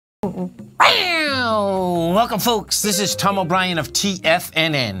Welcome, folks. This is Tom O'Brien of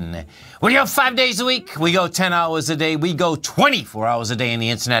TFNN. We go 5 days a week. We go 10 hours a day. We go 24 hours a day on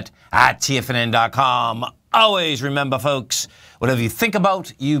the internet at TFNN.com. Always remember, folks, whatever you think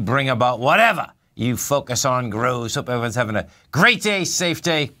about, you bring about. Whatever you focus on grows. Hope everyone's having a great day, safe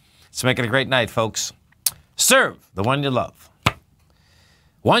day. Let's make it a great night, folks. Serve the one you love.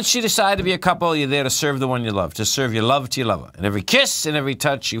 Once you decide to be a couple, you're there to serve the one you love, to serve your love to your lover. And every kiss and every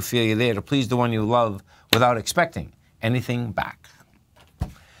touch, you feel you're there to please the one you love without expecting anything back.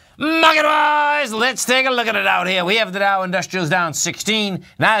 Market-wise, let's take a look at it out here. We have the Dow Industrials down 16,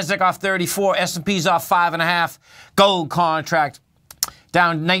 Nasdaq off 34, S&P's off 5.5, gold contract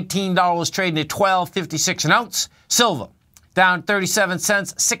down $19, trading at $12.56 an ounce, silver down 37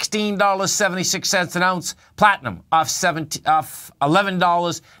 cents, $16.76 an ounce. Platinum off $11,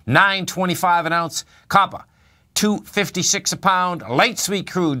 $9.25 an ounce. Copper, $2.56 a pound. Light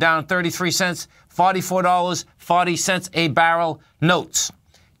sweet crude down 33 cents, $44.40 a barrel. Notes,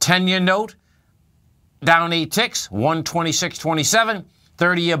 10-year note down 8 ticks, 126.27.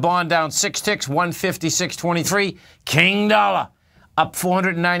 30-year bond down 6 ticks, 156.23. King dollar up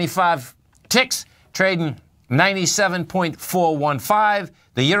 495 ticks, trading 97.415.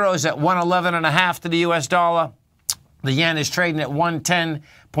 The euro is at 111.5 to the U.S. dollar. The yen is trading at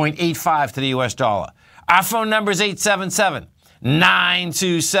 110.85 to the U.S. dollar. Our phone number is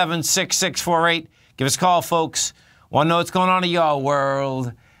 877-927-6648. Give us a call, folks. Want to know what's going on in your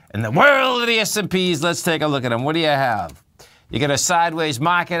world. In the world of the S&Ps, let's take a look at them. What do you have? You got a sideways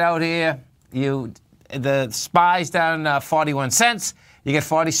market out here. The SPY's down 41 cents. You get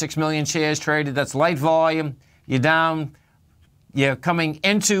 46 million shares traded. That's light volume. You're down. You're coming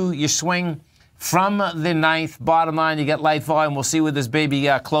into your swing from the 9th. Bottom line, you get light volume. We'll see where this baby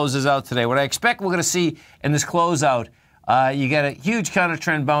closes out today. What I expect we're going to see in this closeout, you get a huge counter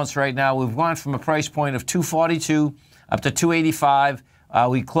trend bounce right now. We've gone from a price point of 242 up to 285.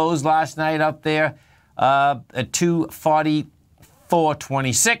 We closed last night up there at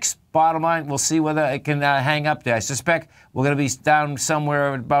 244.26. Bottom line, we'll see whether it can hang up there. I suspect we're going to be down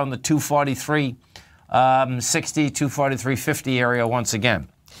somewhere about in the 243.60, 243.50 area once again.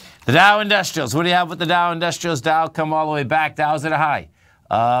 The Dow Industrials. What do you have with the Dow Industrials? Dow come all the way back. Dow's at a high,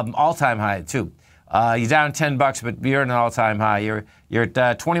 all-time high too. You're down $10, but you're at an all-time high. You're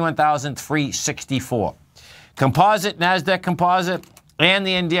at 21,364. Composite, Nasdaq Composite, and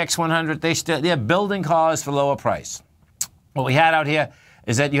the NDX 100. They're building cause for lower price. What we had out here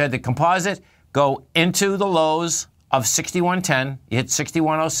is that you had the composite go into the lows of 61.10. You hit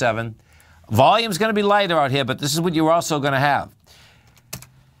 61.07. Volume's going to be lighter out here, but this is what you're also going to have.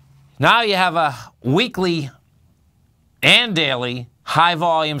 Now you have a weekly and daily high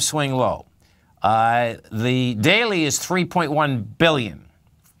volume swing low. The daily is 3.1 billion.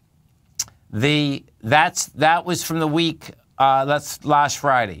 That was from the week, that's last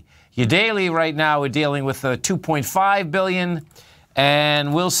Friday. Your daily right now, we're dealing with 2.5 billion.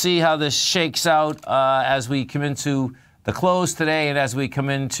 And we'll see how this shakes out as we come into the close today and as we come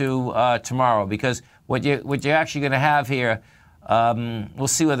into tomorrow. Because what you're actually going to have here, we'll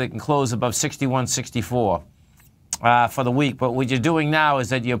see whether it can close above 61.64 for the week. But what you're doing now is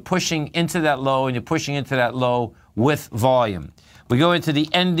that you're pushing into that low, and you're pushing into that low with volume. We go into the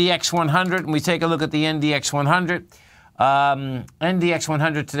NDX 100, and we take a look at the NDX 100. NDX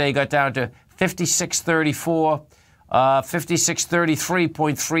 100 today got down to 56.34.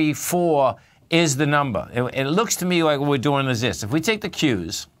 5633.34 is the number. It looks to me like what we're doing is this. If we take the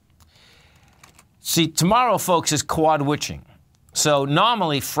Qs, see, tomorrow, folks, is quad witching. So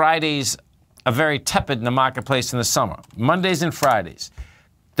normally Fridays are very tepid in the marketplace in the summer. Mondays and Fridays.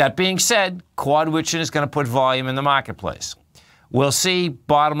 That being said, quad witching is going to put volume in the marketplace. We'll see,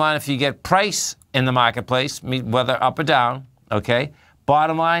 bottom line, if you get price in the marketplace, whether up or down, okay?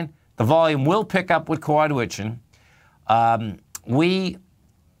 Bottom line, the volume will pick up with quad witching. We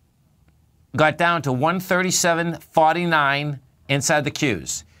got down to 137.49 inside the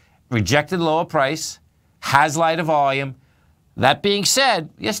Qs. Rejected lower price, has lighter volume. That being said,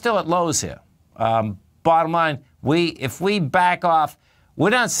 you're still at lows here. Bottom line, if we back off,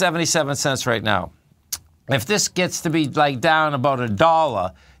 we're down 77 cents right now. If this gets to be like down about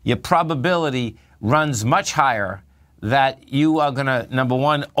 $1, your probability runs much higher that you are going to, number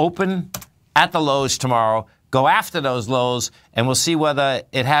one, open at the lows tomorrow, go after those lows, and we'll see whether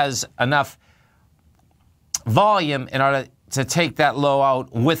it has enough volume in order to take that low out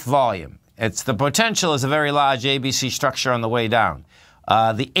with volume. The potential is a very large ABC structure on the way down.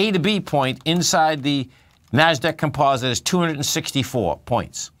 The A to B point inside the NASDAQ composite is 264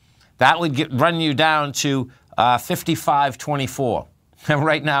 points. That would run you down to 55.24. And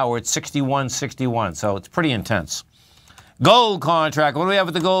right now we're at 61.61, so it's pretty intense. Gold contract. What do we have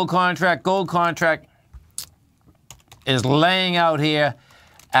with the gold contract? Gold contract is laying out here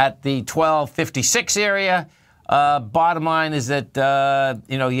at the 1256 area. Bottom line is that,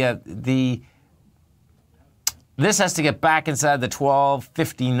 this has to get back inside the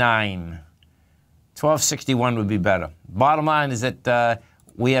 1259. 1261 would be better. Bottom line is that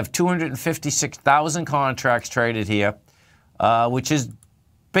we have 256,000 contracts traded here, which is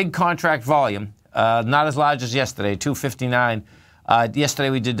big contract volume. Not as large as yesterday, 259. Yesterday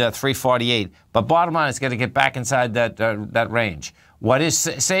we did 348. But bottom line, it's going to get back inside that range. What is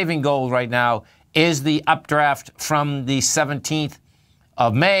saving gold right now is the updraft from the 17th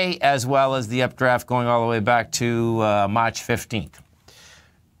of May, as well as the updraft going all the way back to March 15th.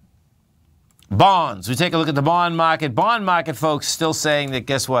 Bonds. We take a look at the bond market. Bond market, folks, still saying that,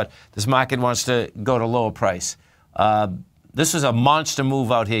 guess what? This market wants to go to lower price. This was a monster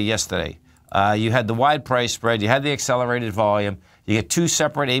move out here yesterday. You had the wide price spread. You had the accelerated volume. You get two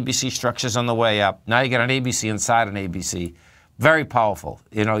separate ABC structures on the way up. Now you get an ABC inside an ABC. Very powerful.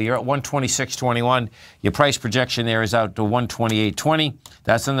 You know, you're at 126.21. Your price projection there is out to 128.20.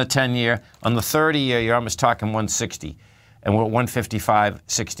 That's in the 10-year. On the 30-year, you're almost talking 160. And we're at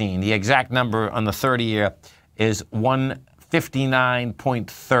 155.16. The exact number on the 30-year is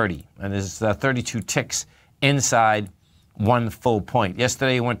 159.30. And there's 32 ticks inside 1 full point.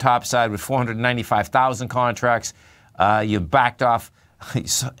 Yesterday you went topside with 495,000 contracts. You backed off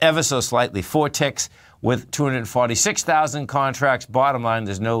ever so slightly, 4 ticks with 246,000 contracts. Bottom line,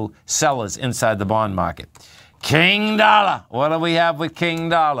 there's no sellers inside the bond market. King dollar. What do we have with King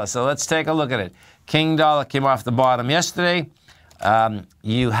dollar? So let's take a look at it. King dollar came off the bottom yesterday.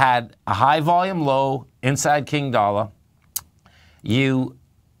 You had a high volume low inside King dollar. You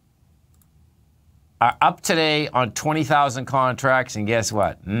are up today on 20,000 contracts, and guess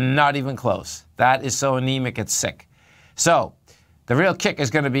what? Not even close. That is so anemic, it's sick. So the real kick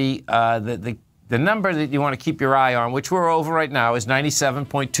is going to be the number that you want to keep your eye on, which we're over right now, is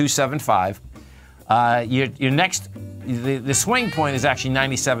 97.275. Your next, the swing point is actually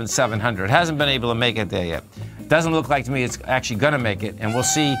 97,700. It hasn't been able to make it there yet. Doesn't look like to me it's actually going to make it, and we'll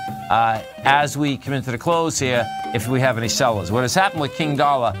see as we come into the close here if we have any sellers. What has happened with King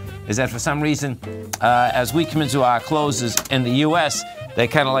dollar is that for some reason, as we come into our closes in the U.S., they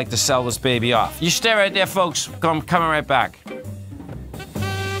kind of like to sell this baby off. You stay right there, folks. I'm coming right back.